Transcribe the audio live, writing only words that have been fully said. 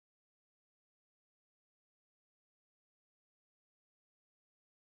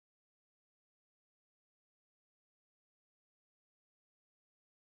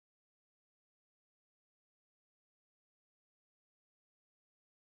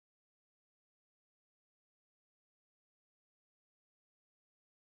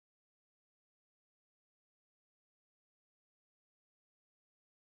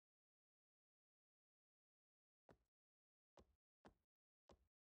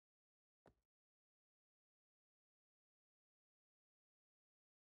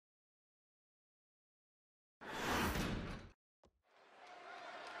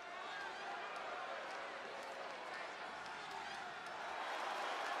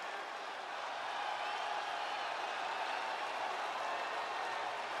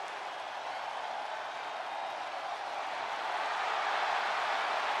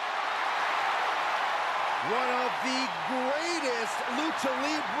one of the greatest Lucha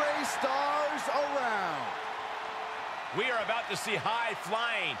Libre stars around. We are about to see high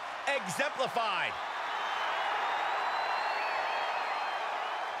flying exemplified.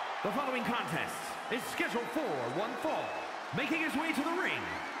 The following contest is scheduled for one fall. Making his way to the ring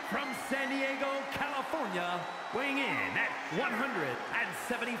from San Diego, California, weighing in at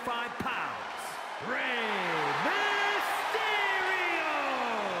 175 pounds, Rey Mysterio!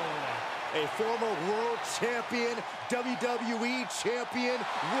 A former world champion, WWE champion,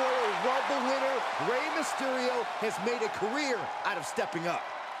 Royal Rumble winner, Rey Mysterio has made a career out of stepping up.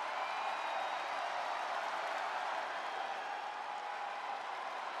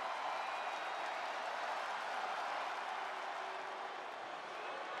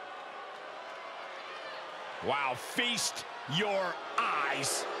 Wow, feast your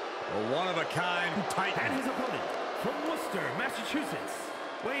eyes. A one-of-a-kind titan. And his opponent from Worcester, Massachusetts,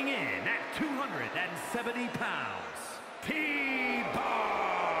 weighing in at 270 pounds, T-Bar!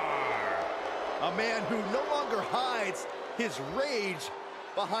 A man who no longer hides his rage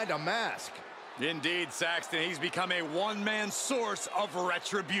behind a mask. Indeed, Saxton, he's become a one-man source of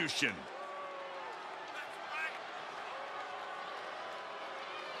retribution.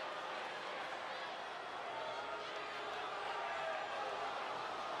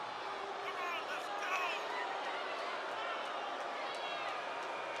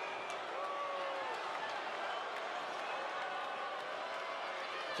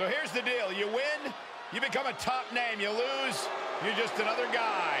 So here's the deal. You win, you become a top name. You lose, you're just another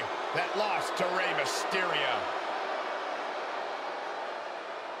guy that lost to Rey Mysterio.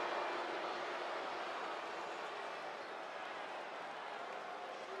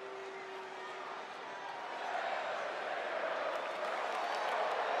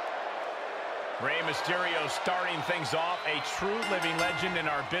 Rey Mysterio starting things off, a true living legend in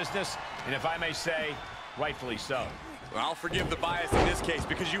our business, and if I may say, rightfully so. Well, I'll forgive the bias in this case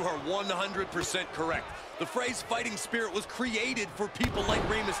because you are 100% correct. The phrase fighting spirit was created for people like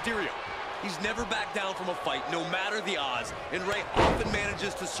Rey Mysterio. He's never backed down from a fight, no matter the odds, and Rey often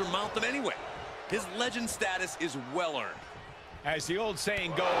manages to surmount them anyway. His legend status is well-earned. As the old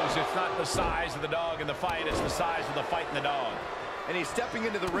saying goes, it's not the size of the dog in the fight, it's the size of the fight in the dog. And he's stepping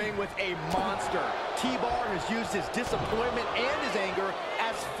into the ring with a monster. T-Bar has used his disappointment and his anger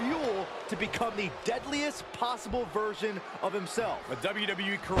as fuel to become the deadliest possible version of himself. A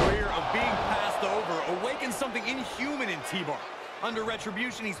WWE career of being passed over awakens something inhuman in T-Bar. Under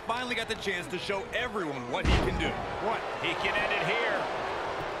Retribution, he's finally got the chance to show everyone what he can do. What? He can end it here.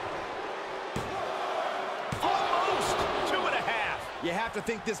 Almost 2.5. You have to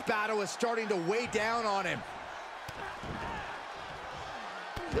think this battle is starting to weigh down on him.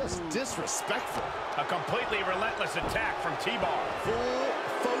 Just disrespectful. A completely relentless attack from T-Bar. Full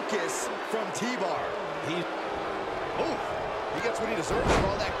focus from T-Bar. He gets what he deserves for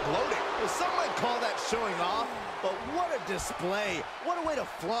all that gloating. Well, some might call that showing off, but what a display. What a way to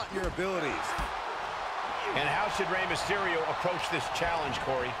flaunt your abilities. And how should Rey Mysterio approach this challenge,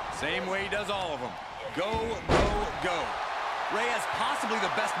 Corey? Same way he does all of them. Go, go, go. Rey has possibly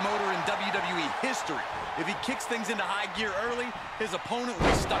the best motor in WWE history. If he kicks things into high gear early, his opponent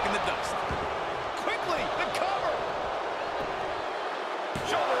will be stuck in the dust. Quickly, the cover!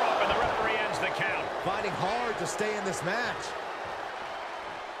 Shoulder up, and the referee ends the count. Fighting hard to stay in this match.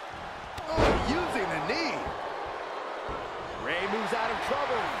 Oh, using the knee. Rey moves out of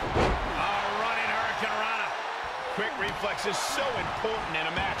trouble. Running Hurricane Rana. Quick reflex is so important in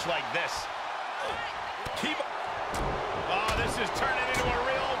a match like this. Oh, this is turning into a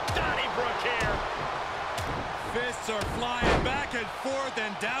real Donnybrook here. Fists are flying back and forth,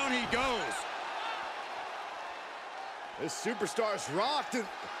 and down he goes. This superstar's rocked, and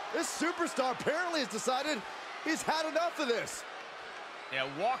this superstar apparently has decided he's had enough of this. Yeah,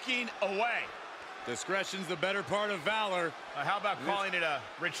 walking away. Discretion's the better part of valor. How about calling it a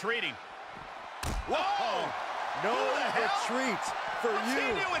retreating? Whoa! No retreat for What's you.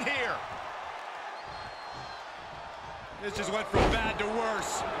 he doing here? This just went from bad to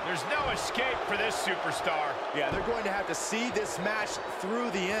worse. There's no escape for this superstar. Yeah, they're going to have to see this match through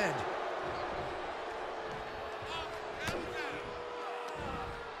the end.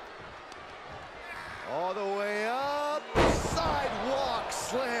 All the way up. Sidewalk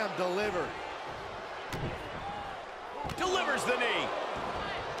slam delivered. Delivers the knee.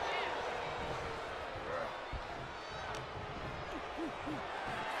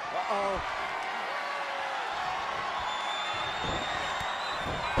 Uh-oh.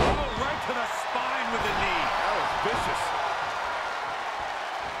 Right to the spine with the knee. That was vicious.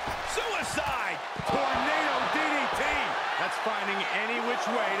 Suicide! Tornado DDT. That's finding any which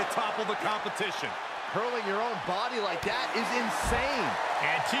way to topple the competition. Hurling your own body like that is insane.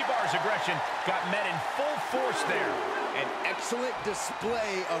 And T-Bar's aggression got met in full force there. An excellent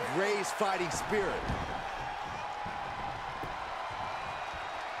display of Rey's fighting spirit.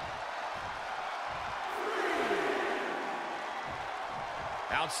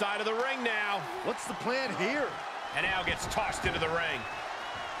 Outside of the ring now. What's the plan here? And now gets tossed into the ring.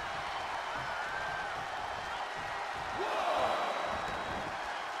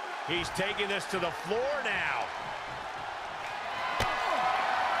 He's taking this to the floor now.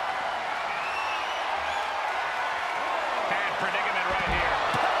 Bad predicament right here.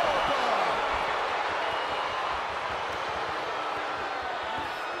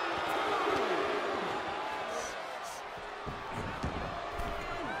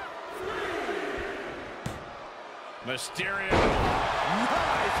 Mysterio.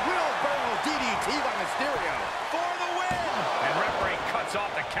 Nice wheelbarrow DDT by Mysterio. For the win! And referee cuts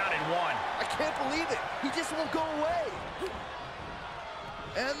off the count in 1. I can't believe it. He just won't go away.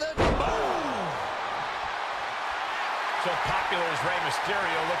 And then boom! So popular is Rey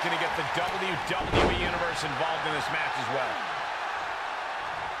Mysterio, looking to get the WWE Universe involved in this match as well.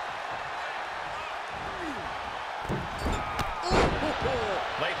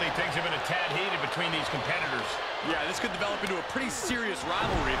 Lately, things have been a tad heated between these competitors. Yeah, this could develop into a pretty serious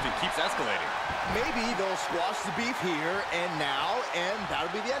rivalry if it keeps escalating. Maybe they'll squash the beef here and now, and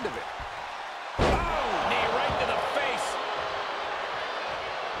that'll be the end of it. Oh! Knee right to the face.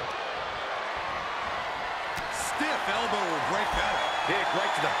 Stiff elbow will break that up. Kick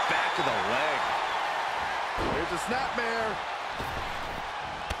right to the back of the leg. Here's a snapmare.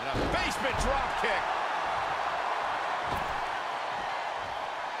 And a basement drop kick.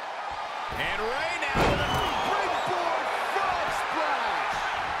 And Rey now with a Springboard frog splash.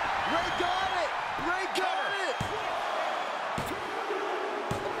 Rey got it. Rey got it.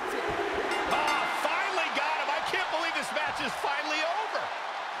 finally got him. I can't believe this match is finally over.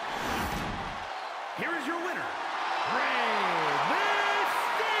 Here is your